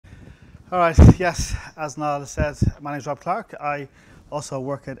All right, yes, as Niall said, my name is Robert Clarke. I also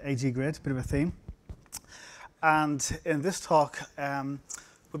work at AG Grid, bit of a theme. And in this talk,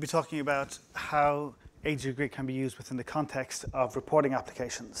 we'll be talking about how AG Grid can be used within the context of reporting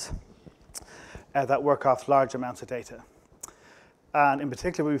applications that work off large amounts of data. And in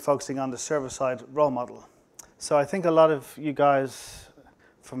particular, we'll be focusing on the server-side role model. So I think a lot of you guys,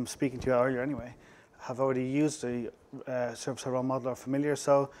 from speaking to you earlier anyway, have already used the server-side role model or familiar.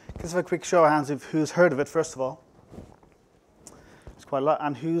 So give us a quick show of hands of who's heard of it, first of all. It's quite a lot.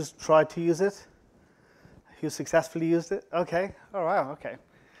 And who's tried to use it? Who successfully used it? Okay. Oh, wow. Okay.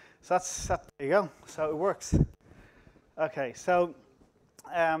 So there you go. So it works. Okay. So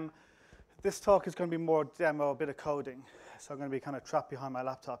this talk is going to be more demo, a bit of coding. So I'm going to be kind of trapped behind my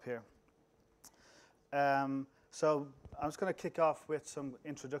laptop here. So I'm just going to kick off with some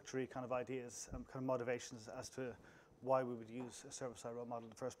introductory kind of ideas and kind of motivations as to why we would use a server-side role model in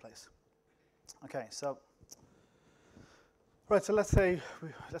the first place. Okay, so right, so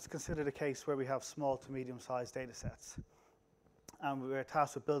let's consider the case where we have small to medium-sized data sets, and we're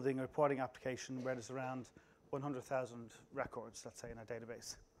tasked with building a reporting application where there's around 100,000 records, let's say, in our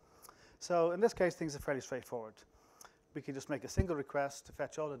database. So in this case, things are fairly straightforward. We can just make a single request to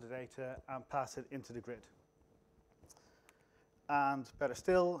fetch all of the data and pass it into the grid. And better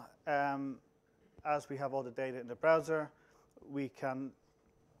still, as we have all the data in the browser, we can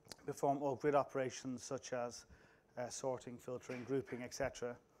perform all grid operations such as sorting, filtering, grouping,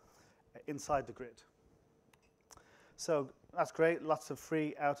 etc. Inside the grid. So that's great, lots of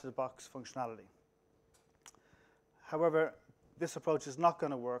free out-of-the-box functionality. However, this approach is not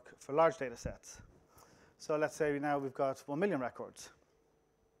going to work for large data sets. So let's say now we've got 1 million records.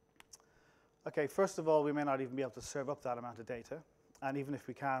 Okay, first of all, we may not even be able to serve up that amount of data. And even if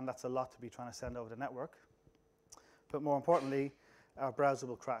we can, that's a lot to be trying to send over the network. But more importantly, our browser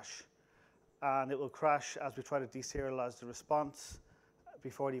will crash. And it will crash as we try to deserialize the response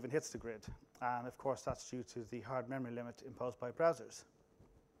before it even hits the grid. And of course, that's due to the hard memory limit imposed by browsers.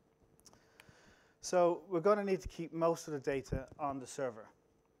 So we're going to need to keep most of the data on the server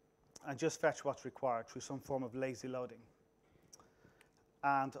and just fetch what's required through some form of lazy loading.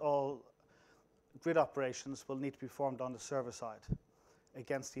 And all grid operations will need to be performed on the server side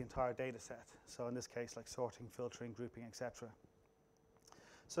against the entire data set. So in this case, like sorting, filtering, grouping, etc.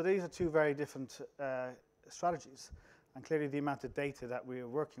 So these are two very different strategies. And clearly the amount of data that we are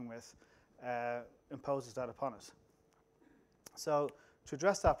working with imposes that upon us. So to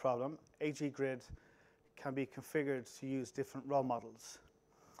address that problem, AG Grid can be configured to use different role models.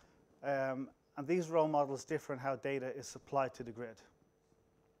 And these role models differ in how data is supplied to the grid.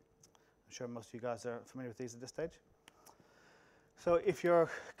 I'm sure most of you guys are familiar with these at this stage. So if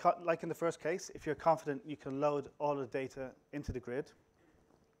you're, like in the first case, if you're confident you can load all the data into the grid,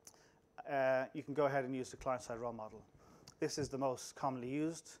 you can go ahead and use the client-side role model. This is the most commonly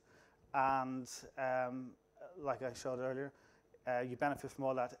used, and like I showed earlier, you benefit from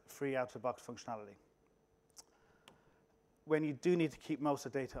all that free out-of-the-box functionality. When you do need to keep most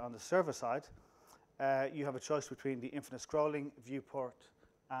of the data on the server side, you have a choice between the infinite scrolling, viewport,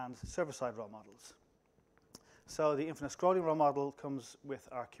 and server-side role models. So the infinite scrolling role model comes with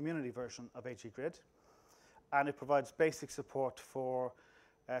our community version of AG Grid, and it provides basic support for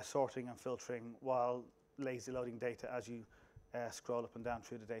sorting and filtering while lazy loading data as you scroll up and down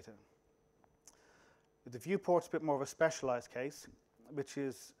through the data. The viewport's a bit more of a specialized case, which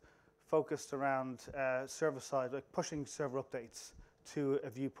is focused around server-side, like pushing server updates to a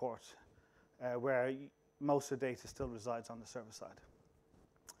viewport where most of the data still resides on the server side.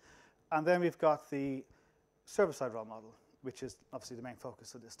 And then we've got the server-side role model, which is obviously the main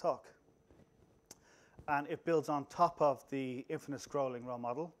focus of this talk. And it builds on top of the infinite scrolling role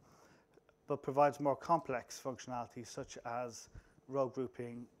model, but provides more complex functionality such as row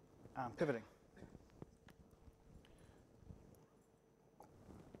grouping and pivoting.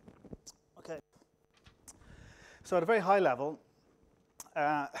 Okay. So at a very high level,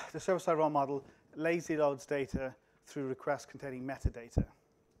 the server-side role model lazy loads data through requests containing metadata.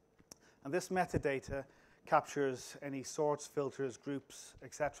 And this metadata captures any sorts, filters, groups,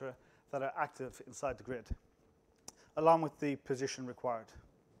 etc. that are active inside the grid, along with the position required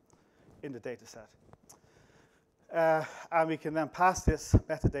in the data set. And we can then pass this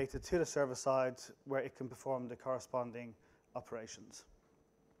metadata to the server side where it can perform the corresponding operations.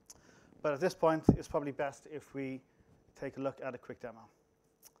 But at this point, it's probably best if we take a look at a quick demo,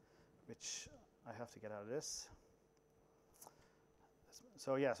 which I have to get out of this.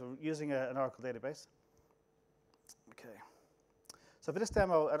 So yeah, so using an Oracle database. Okay. So for this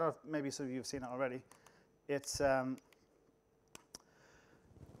demo, I don't know if maybe some of you have seen it already. It's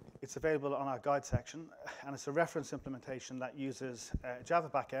It's available on our guide section, and it's a reference implementation that uses Java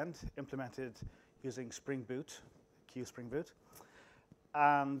Backend implemented using Spring Boot, Q Spring Boot,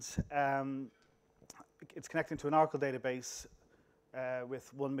 and it's connecting to an Oracle database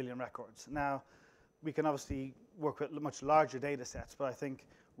with 1 million records. Now, we can obviously work with much larger data sets, but I think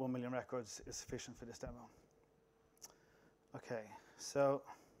 1 million records is sufficient for this demo. Okay, so,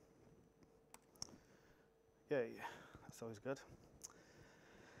 yay, that's always good.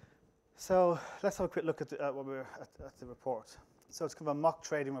 So let's have a quick look at the report. So it's kind of a mock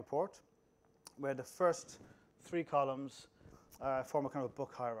trading report where the first 3 columns form a kind of a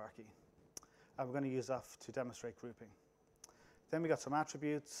book hierarchy. And we're going to use that to demonstrate grouping. Then we got some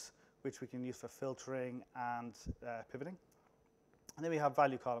attributes which we can use for filtering and pivoting. And then we have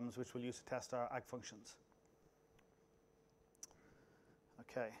value columns which we'll use to test our ag functions.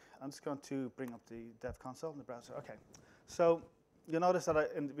 Okay, I'm just going to bring up the dev console in the browser. Okay, so you'll notice that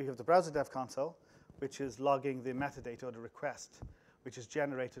we have the browser dev console, which is logging the metadata or the request, which is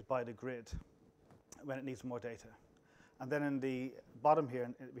generated by the grid when it needs more data. And then in the bottom here,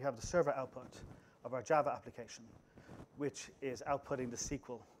 we have the server output of our Java application, which is outputting the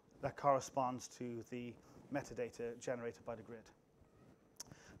SQL that corresponds to the metadata generated by the grid.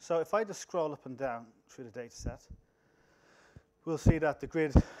 So if I just scroll up and down through the data set, we'll see that the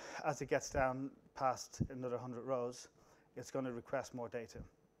grid, as it gets down past another 100 rows, it's going to request more data.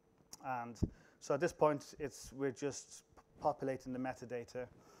 And so at this point, we're just populating the metadata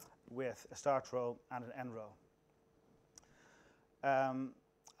with a start row and an end row.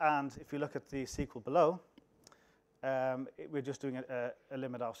 And if you look at the SQL below, we're just doing a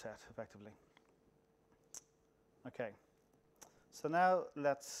limit offset, effectively. Okay. So now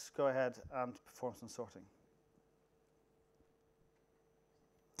let's go ahead and perform some sorting.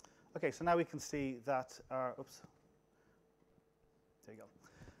 Okay, so now we can see that our, oops. There you go.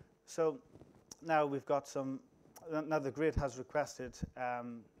 So now we've got some, now the grid has requested,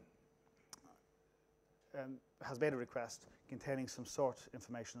 has made a request containing some sort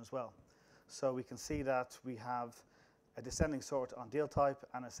information as well. So we can see that we have a descending sort on deal type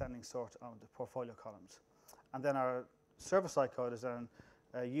and ascending sort on the portfolio columns. And then our server-side code is then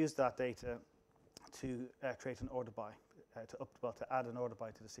use that data to create an order by, to add an order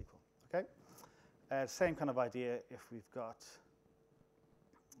by to the SQL. Okay? Same kind of idea if we've got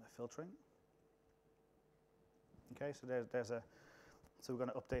filtering. Okay, so so we're going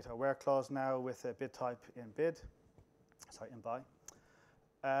to update our where clause now with a bid type in by.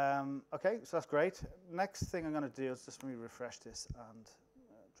 Okay, so that's great. Next thing I'm going to do is just let me refresh this and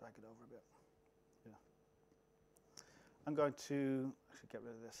drag it over a bit. Yeah. I'm going to actually get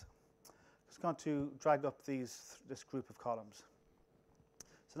rid of this. Just going to drag up this group of columns.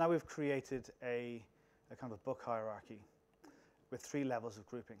 So now we've created a kind of a book hierarchy with 3 levels of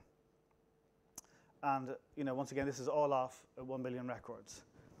grouping. And once again, this is all off 1 million records.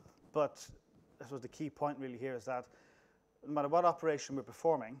 But I suppose the key point really here is that no matter what operation we're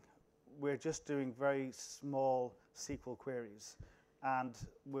performing, we're just doing very small SQL queries, and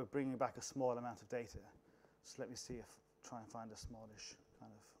we're bringing back a small amount of data. So let me see try and find a smallish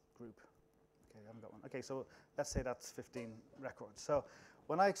kind of group. Okay, I haven't got one. Okay, so let's say that's 15 records. So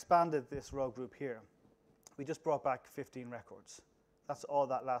when I expanded this row group here, we just brought back 15 records. That's all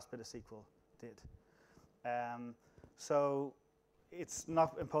that last bit of SQL did. So it's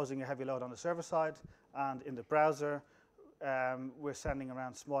not imposing a heavy load on the server side, and in the browser, we're sending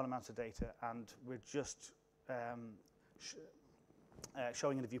around small amounts of data, and we're just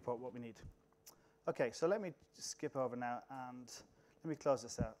showing in the viewport what we need. Okay, so let me skip over now, and let me close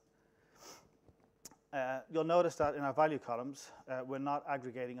this out. You'll notice that in our value columns, we're not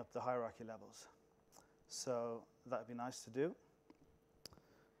aggregating up the hierarchy levels. So that would be nice to do.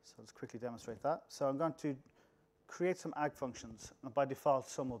 So let's quickly demonstrate that. So I'm going to create some ag functions, and by default,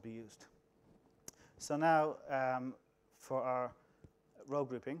 some will be used. So now, for our row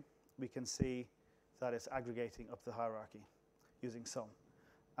grouping, we can see that it's aggregating up the hierarchy using some.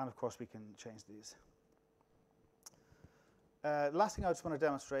 And of course, we can change these. Last thing I just want to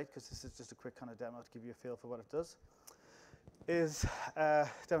demonstrate, because this is just a quick kind of demo to give you a feel for what it does, is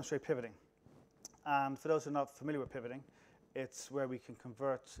demonstrate pivoting. And for those who are not familiar with pivoting, it's where we can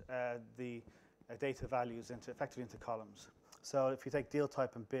convert the data values effectively into columns. So if you take deal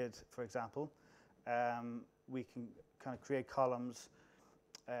type and bid, for example, we can kind of create columns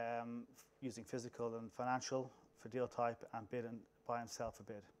using physical and financial for deal type, and bid and buy and sell for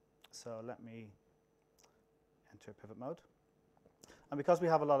bid. So let me enter pivot mode. And because we're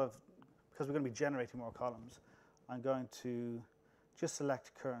going to be generating more columns, I'm going to just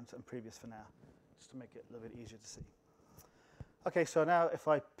select current and previous for now, just to make it a little bit easier to see. Okay, so now if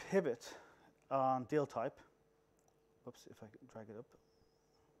I pivot on deal type, whoops, if I can drag it up.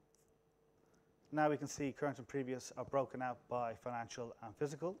 Now we can see current and previous are broken out by financial and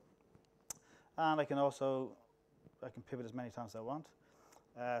physical. And I can pivot as many times as I want.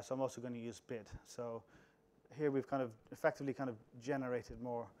 So I'm also going to use bid. So here we've kind of effectively kind of generated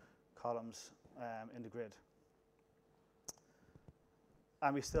more columns in the grid.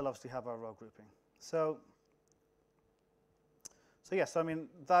 And we still obviously have our row grouping. So yes, I mean,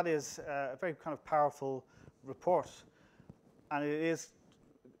 that is a very kind of powerful report. And it is,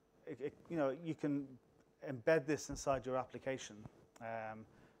 you know, you can embed this inside your application,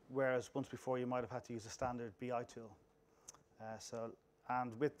 whereas once before you might have had to use a standard BI tool.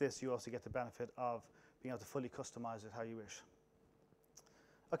 And with this, you also get the benefit of being able to fully customize it how you wish.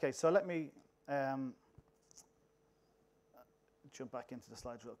 Okay, so let me jump back into the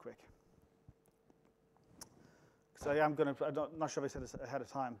slides real quick. So yeah, I'm not sure if I said this ahead of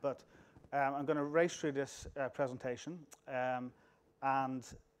time, but I'm going to race through this presentation. And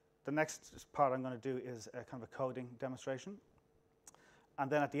the next part I'm going to do is a kind of a coding demonstration.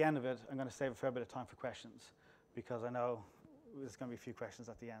 And then at the end of it, I'm going to save a fair bit of time for questions, because I know there's going to be a few questions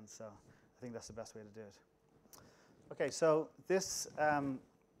at the end. So I think that's the best way to do it. Okay, so this, so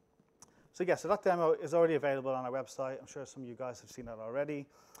that demo is already available on our website. I'm sure some of you guys have seen that already.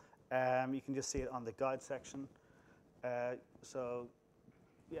 You can just see it on the guide section.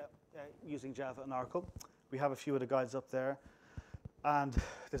 Using Java and Oracle. We have a few of the guides up there, and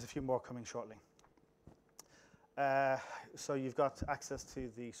there's a few more coming shortly. So you've got access to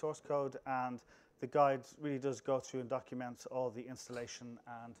the source code, and the guide really does go through and document all the installation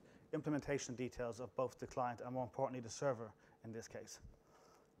and implementation details of both the client and, more importantly, the server in this case,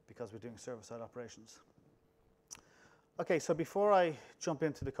 because we're doing server-side operations. Okay, so before I jump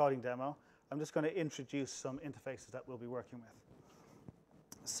into the coding demo, I'm just going to introduce some interfaces that we'll be working with.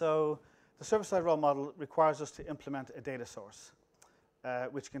 So the server-side row model requires us to implement a data source,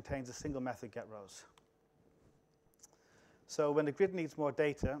 which contains a single method getRows. So when the grid needs more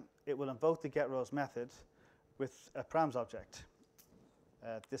data, it will invoke the getRows method with a params object.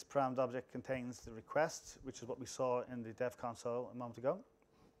 This params object contains the request, which is what we saw in the dev console a moment ago,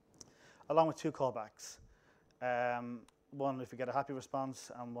 along with two callbacks. One if we get a happy response,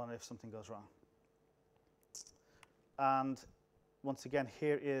 and one if something goes wrong. And once again,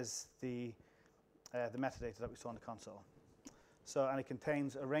 here is the metadata that we saw in the console. So, and it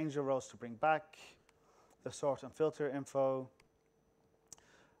contains a range of rows to bring back, the sort and filter info,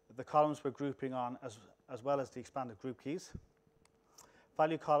 the columns we're grouping on, as well as the expanded group keys,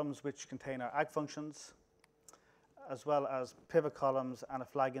 value columns which contain our ag functions, as well as pivot columns and a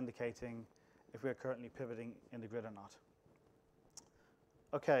flag indicating if we're currently pivoting in the grid or not.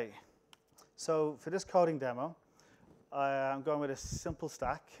 Okay, so for this coding demo, I'm going with a simple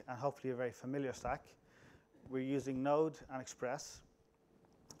stack, and hopefully a very familiar stack. We're using Node and Express,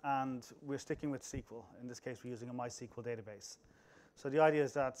 and we're sticking with SQL. In this case, we're using a MySQL database. So the idea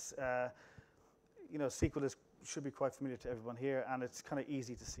is that SQL should be quite familiar to everyone here, and it's kind of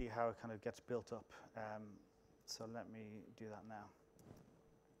easy to see how it kind of gets built up. So let me do that now.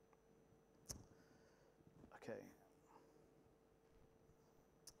 Okay.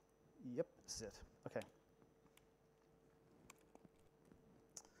 Yep, this is it. Okay.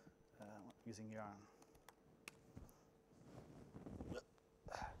 Using yarn.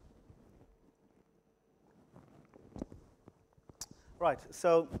 Right,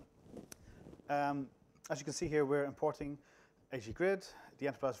 so as you can see here, we're importing AggGrid, the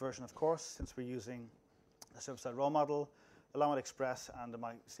enterprise version, of course, since we're using the server-side row model, along with Express and the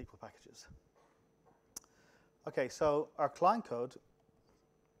MySQL packages. Okay, so our client code,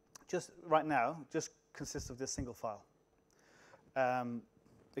 just right now, just consists of this single file.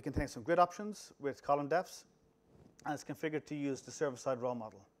 It contains some grid options with column defs, and it's configured to use the server-side row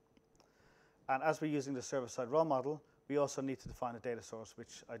model. And as we're using the server-side row model, we also need to define a data source,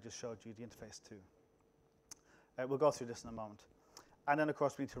 which I just showed you the interface to. We'll go through this in a moment. And then, of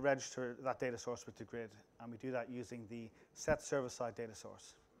course, we need to register that data source with the grid, and we do that using the set server-side data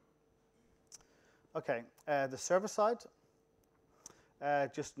source. Okay, the server-side,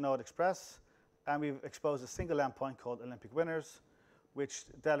 just Node Express, and we've exposed a single endpoint called Olympic Winners, which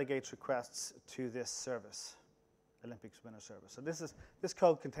delegates requests to this service, Olympics Winner Service. So this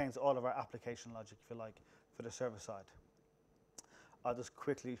code contains all of our application logic, if you like, for the server side. I'll just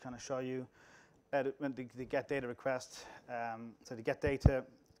quickly kind of show you when the get data request. So the get data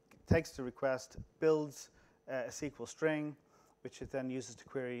takes the request, builds a SQL string, which it then uses to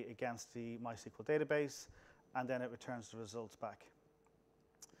query against the MySQL database, and then it returns the results back.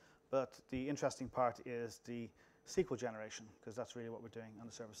 But the interesting part is the SQL generation, because that's really what we're doing on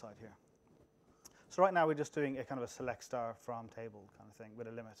the server side here. So right now we're just doing a kind of a select star from table kind of thing with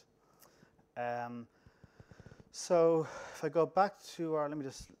a limit. So if I go back to our, let me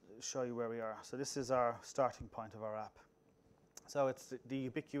just show you where we are. So this is our starting point of our app. So it's the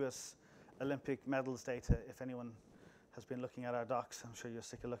ubiquitous Olympic medals data. If anyone has been looking at our docs, I'm sure you're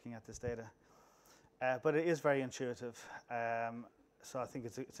sick of looking at this data. But it is very intuitive. So I think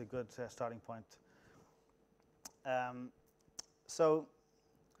it's a good starting point. So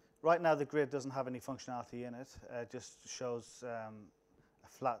right now the grid doesn't have any functionality in it. It just shows a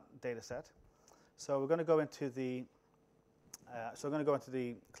flat data set. So we're going to go into the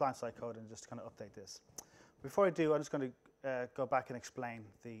client-side code and just kind of update this. Before I do, I'm just going to go back and explain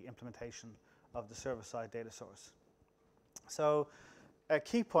the implementation of the server-side data source. So a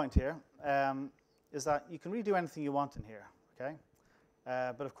key point here is that you can really do anything you want in here, okay?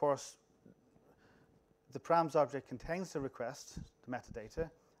 But of course, the params object contains the request, the metadata,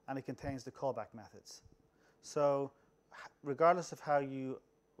 and it contains the callback methods. So regardless of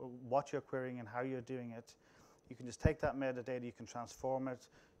what you're querying and how you're doing it, you can just take that metadata, you can transform it,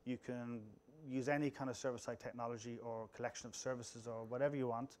 you can use any kind of server-side technology or collection of services or whatever you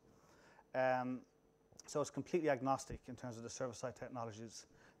want. So it's completely agnostic in terms of the server-side technologies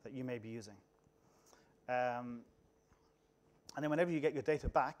that you may be using. And then whenever you get your data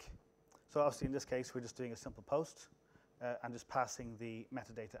back, so obviously in this case we're just doing a simple post and just passing the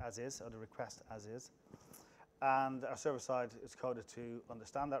metadata as is, or the request as is. And our server side is coded to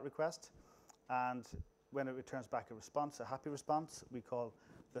understand that request. And when it returns back a response, a happy response, we call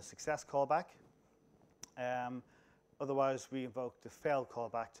the success callback. Otherwise, we invoke the fail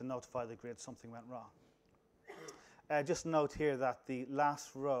callback to notify the grid something went wrong. Just note here that the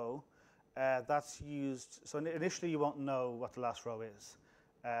last row, that's used, so initially you won't know what the last row is.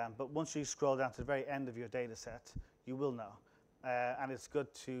 But once you scroll down to the very end of your data set, you will know. And it's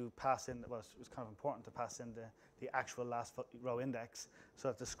good to pass in, well, it's kind of important to pass in the actual last row index so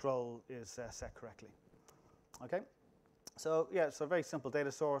that the scroll is set correctly. Okay, so yeah, so a very simple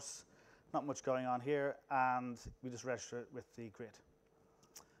data source, not much going on here, and we just register it with the grid.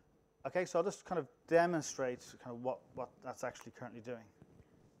 Okay, so I'll just kind of demonstrate kind of what that's actually currently doing.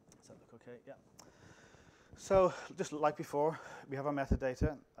 Does that look okay? Yeah. So just like before, we have our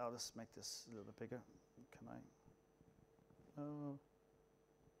metadata. I'll just make this a little bit bigger. Can I? Oh.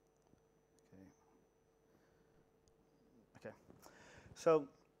 Okay. So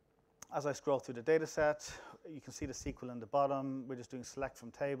as I scroll through the data set, you can see the SQL in the bottom. We're just doing select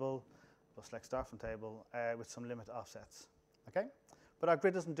from table, or select star from table, with some limit offsets. Okay? But our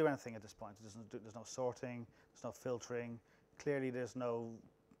grid doesn't do anything at this point. There's no sorting, there's no filtering. Clearly, there's no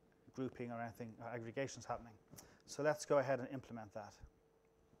grouping or anything, or aggregations happening. So let's go ahead and implement that.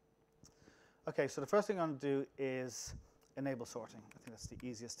 Okay, so the first thing I'm going to do is enable sorting. I think that's the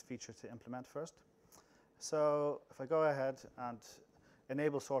easiest feature to implement first. So if I go ahead and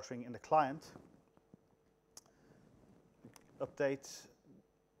enable sorting in the client, update.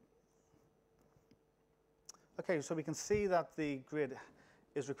 Okay, so we can see that the grid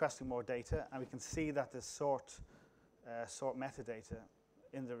is requesting more data, and we can see that the sort metadata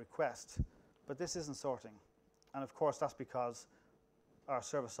in the request, but this isn't sorting. And of course, that's because our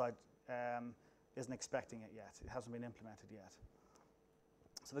server side isn't expecting it yet. It hasn't been implemented yet.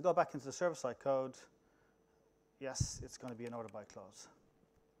 So if I go back into the server side code, yes, it's going to be an order by clause.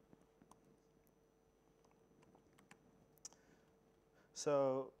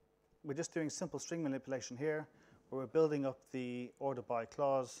 So we're just doing simple string manipulation here, where we're building up the order by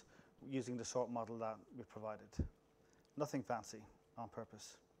clause using the sort model that we provided. Nothing fancy, on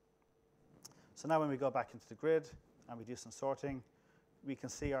purpose. So now when we go back into the grid and we do some sorting, we can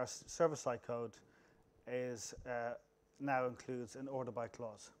see our server-side code is now includes an order by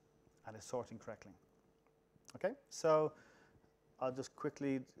clause and is sorting correctly. Okay, so I'll just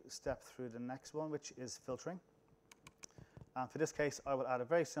quickly step through the next one, which is filtering. And for this case, I will add a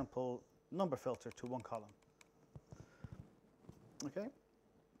very simple number filter to one column. Okay.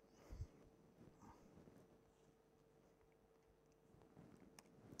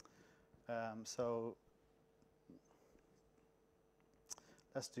 So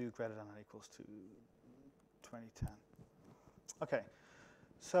let's do greater than or equals to 2010. Okay,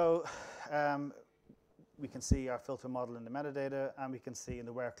 so we can see our filter model in the metadata, and we can see in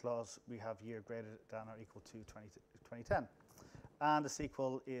the where clause we have year greater than or equal to 2010. And the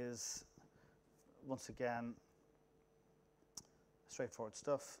SQL is, once again, straightforward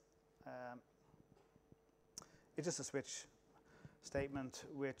stuff. It's just a switch statement,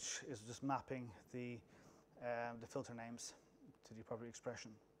 which is just mapping the filter names to the appropriate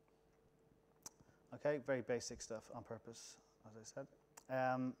expression. Okay, very basic stuff on purpose, as I said.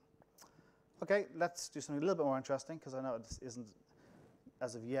 Okay, let's do something a little bit more interesting, because I know this isn't,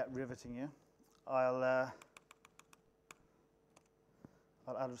 as of yet, riveting you. I'll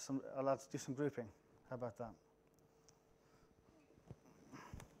do some grouping. How about that?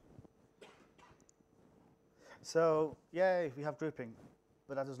 So, yay, we have grouping,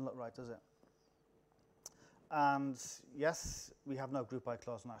 but that doesn't look right, does it? And yes, we have no group by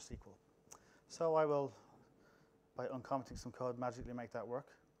clause in our SQL. So I will, by uncommenting some code, magically make that work.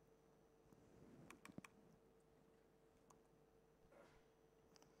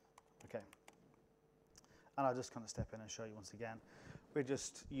 Okay. And I'll just kind of step in and show you once again. We're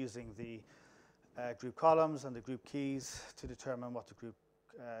just using the group columns and the group keys to determine what the group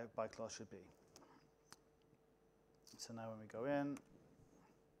by clause should be. So now when we go in,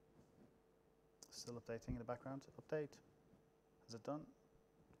 still updating in the background, update. Is it done?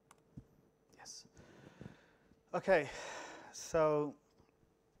 Yes. Okay, so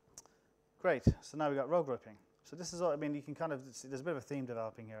great. So now we've got row grouping. So this is all, I mean, you can kind of, there's a bit of a theme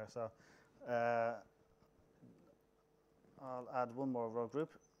developing here. So I'll add one more row group.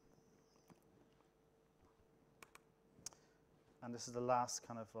 And this is the last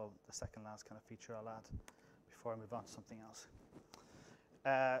kind of, well, the second last kind of feature I'll add before I move on to something else.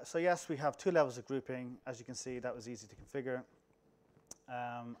 So yes, we have two levels of grouping. As you can see, that was easy to configure.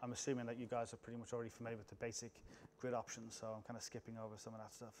 I'm assuming that you guys are pretty much already familiar with the basic grid options, so I'm kind of skipping over some of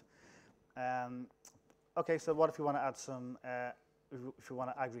that stuff. Okay, so what if we want to add some, if we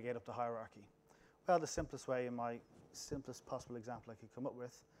want to aggregate up the hierarchy? Well, the simplest way, in my simplest possible example I could come up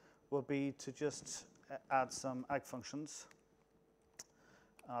with, would be to just add some ag functions.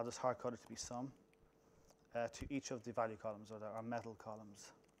 And I'll just hard code it to be sum to each of the value columns, or our metal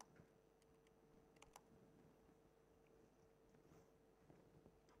columns.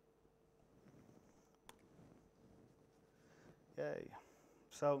 Yay.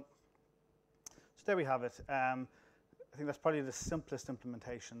 So there we have it. I think that's probably the simplest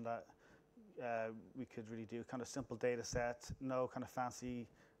implementation that we could really do. Kind of simple data set, no kind of fancy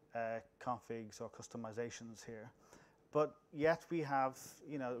configs or customizations here. But yet we have,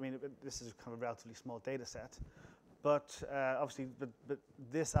 you know, I mean, this is kind of a relatively small data set. But obviously, but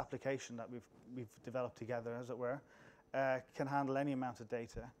this application that we've developed together, as it were, can handle any amount of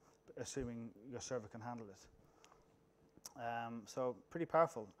data, assuming your server can handle it. So pretty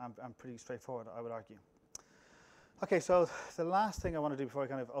powerful and pretty straightforward, I would argue. Okay, so the last thing I want to do before I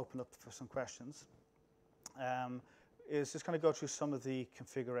kind of open up for some questions is just kind of go through some of the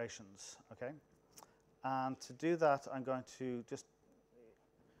configurations, okay? And to do that, I'm going to just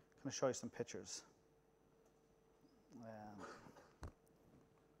kind of show you some pictures.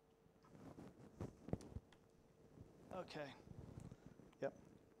 Okay. Yep.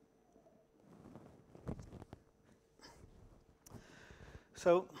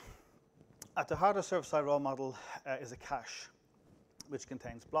 So at the heart of server-side row model is a cache, which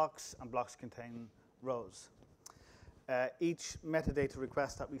contains blocks, and blocks contain rows. Each metadata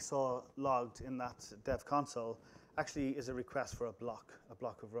request that we saw logged in that dev console actually is a request for a block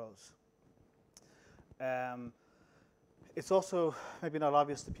of rows. It's also maybe not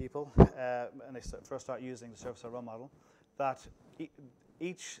obvious to people when they first start using the server-side row model that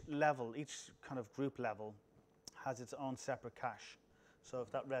each level, each kind of group level, has its own separate cache. So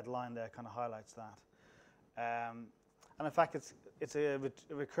if that red line there kind of highlights that. And in fact, it's a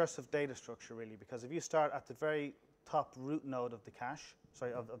recursive data structure, really, because if you start at the very top root node of the cache,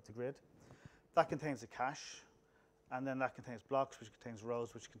 of the grid, that contains a cache, and then that contains blocks, which contains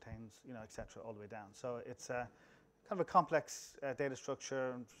rows, which contains, you know, et cetera, all the way down. So it's kind of a complex data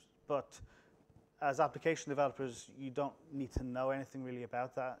structure, but as application developers, you don't need to know anything really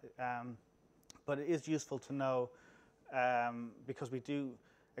about that. But it is useful to know because we do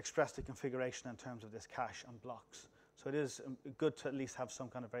express the configuration in terms of this cache and blocks. So it is good to at least have some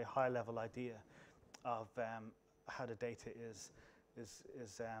kind of very high-level idea of how the data is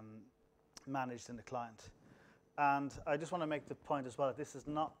managed in the client. And I just want to make the point as well that this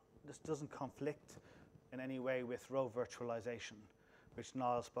doesn't conflict in any way with row virtualization, which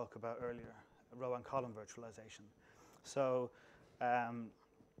Niall spoke about earlier, row and column virtualization. So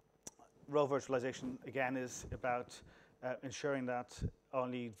row virtualization, again, is about ensuring that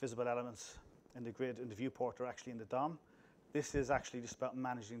only visible elements in the grid, in the viewport, are actually in the DOM. This is actually just about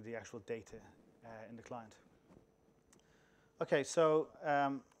managing the actual data in the client. Okay, so,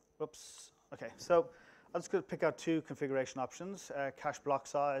 Okay, so I'm just going to pick out two configuration options, cache block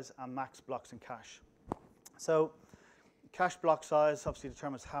size and max blocks in cache. So cache block size obviously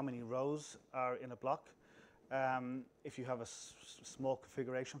determines how many rows are in a block. If you have a small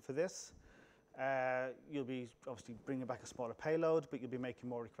configuration for this, You'll be obviously bringing back a smaller payload, but you'll be making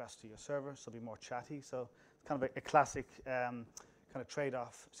more requests to your server, so it'll be more chatty. So it's kind of a classic kind of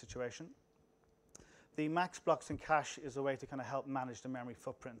trade-off situation. The max blocks in cache is a way to kind of help manage the memory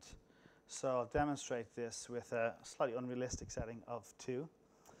footprint. So I'll demonstrate this with a slightly unrealistic setting of 2.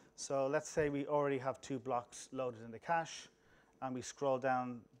 So let's say we already have 2 blocks loaded in the cache, and we scroll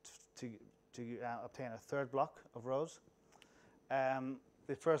down to obtain a third block of rows.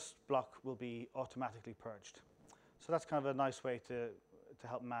 The first block will be automatically purged. So that's kind of a nice way to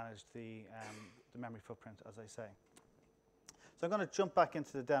help manage the memory footprint, as I say. So I'm going to jump back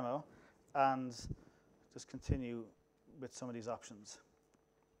into the demo and just continue with some of these options.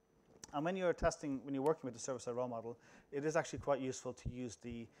 And when you're working with the server-side role model, it is actually quite useful to use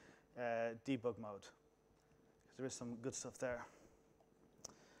the debug mode, because there is some good stuff there.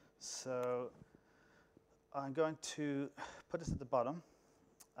 So I'm going to put this at the bottom,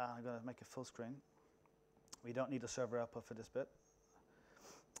 and I'm going to make it full screen. We don't need a server output for this bit.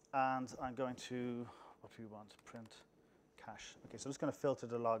 And I'm going to, what do we want? Print cache. Okay, so I'm just going to filter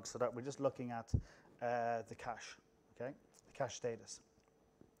the logs so that we're just looking at the cache, okay? The cache status.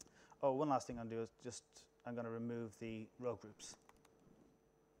 Oh, one last thing I'm going to do is I'm going to remove the row groups.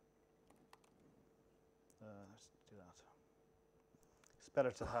 Let's do that. It's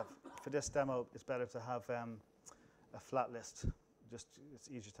better to have, for this demo, it's better to have a flat list. It's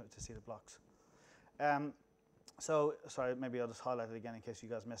easier to see the blocks. So, sorry, maybe I'll just highlight it again in case you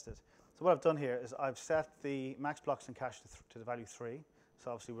guys missed it. So what I've done here is I've set the max blocks in cache to the value 3.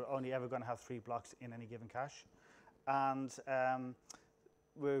 So obviously we're only ever going to have 3 blocks in any given cache. And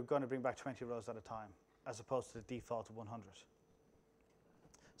we're going to bring back 20 rows at a time, as opposed to the default of 100.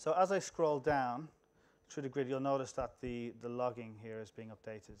 So as I scroll down through the grid, you'll notice that the logging here is being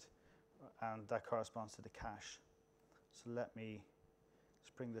updated, and that corresponds to the cache. So let me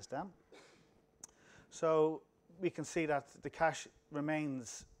just bring this down. So we can see that the cache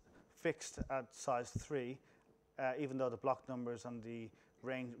remains fixed at size 3, even though the block numbers and the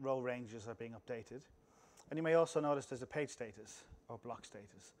row ranges are being updated. And you may also notice there's a page status or block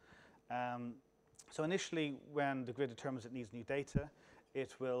status. So initially, when the grid determines it needs new data,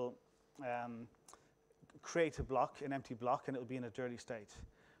 it will create a block, an empty block, and it will be in a dirty state.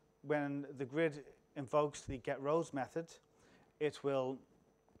 When the grid invokes the getRows method, it will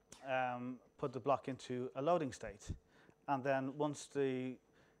put the block into a loading state. And then once the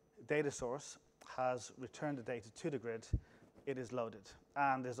data source has returned the data to the grid, it is loaded.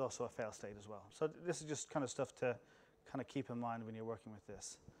 And there's also a fail state as well. So this is just kind of stuff to kind of keep in mind when you're working with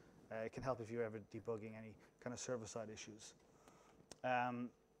this. It can help if you're ever debugging any kind of server-side issues.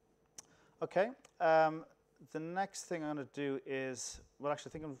 Okay. The next thing I'm going to do is, well, actually,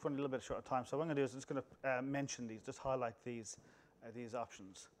 I think I'm running a little bit short of time. So what I'm going to do is I'm just going to mention these, just highlight these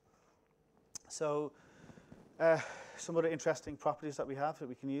options. So some other interesting properties that we have that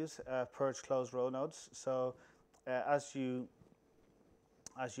we can use, purge close row nodes. So as you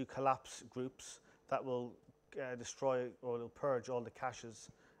collapse groups, that will destroy or it'll purge all the caches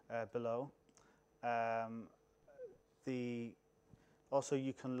below. Also,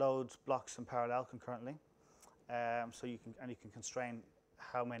 you can load blocks in parallel concurrently. So you can constrain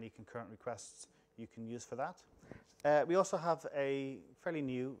how many concurrent requests you can use for that. We also have a fairly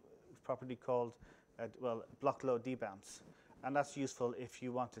new property called block load debounce, and that's useful if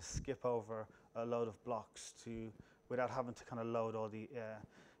you want to skip over a load of blocks without having to kind of load all the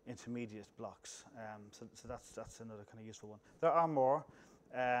intermediate blocks. So that's another kind of useful one. There are more,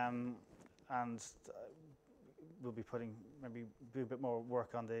 and we'll be maybe do a bit more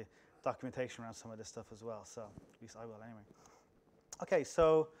work on the documentation around some of this stuff as well. So at least I will anyway. Okay,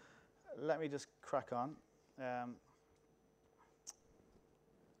 so let me just crack on.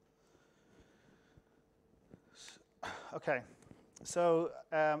 Okay, so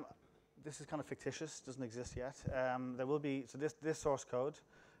this is kind of fictitious, doesn't exist yet. There will be, so this source code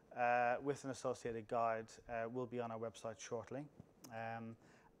with an associated guide will be on our website shortly.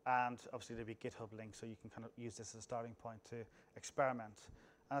 And obviously there'll be a GitHub link, so you can kind of use this as a starting point to experiment.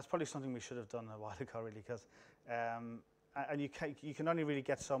 And that's probably something we should have done a while ago, really, because and you can only really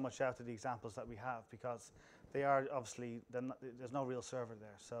get so much out of the examples that we have, because they are obviously, there's no real server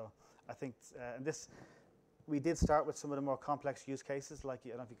there. So I think we did start with some of the more complex use cases, like I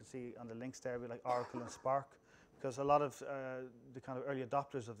don't know if you can see on the links there, like Oracle and Spark, because a lot of the kind of early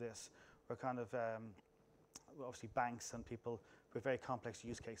adopters of this were kind of obviously banks and people with very complex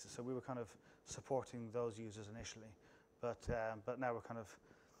use cases. So we were kind of supporting those users initially, but now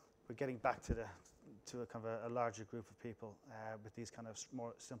we're getting back to a kind of a larger group of people with these kind of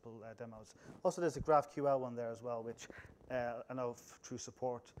more simple demos. Also, there's a GraphQL one there as well, which I know through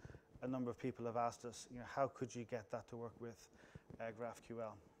support a number of people have asked us, how could you get that to work with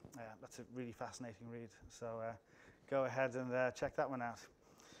GraphQL? That's a really fascinating read. So go ahead and check that one out.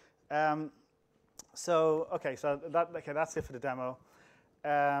 So that's it for the demo.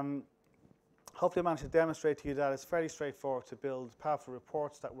 Hopefully I managed to demonstrate to you that it's fairly straightforward to build powerful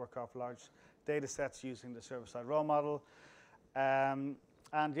reports that work off large data sets using the server-side role model. And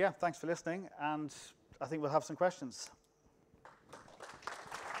yeah, thanks for listening, and I think we'll have some questions.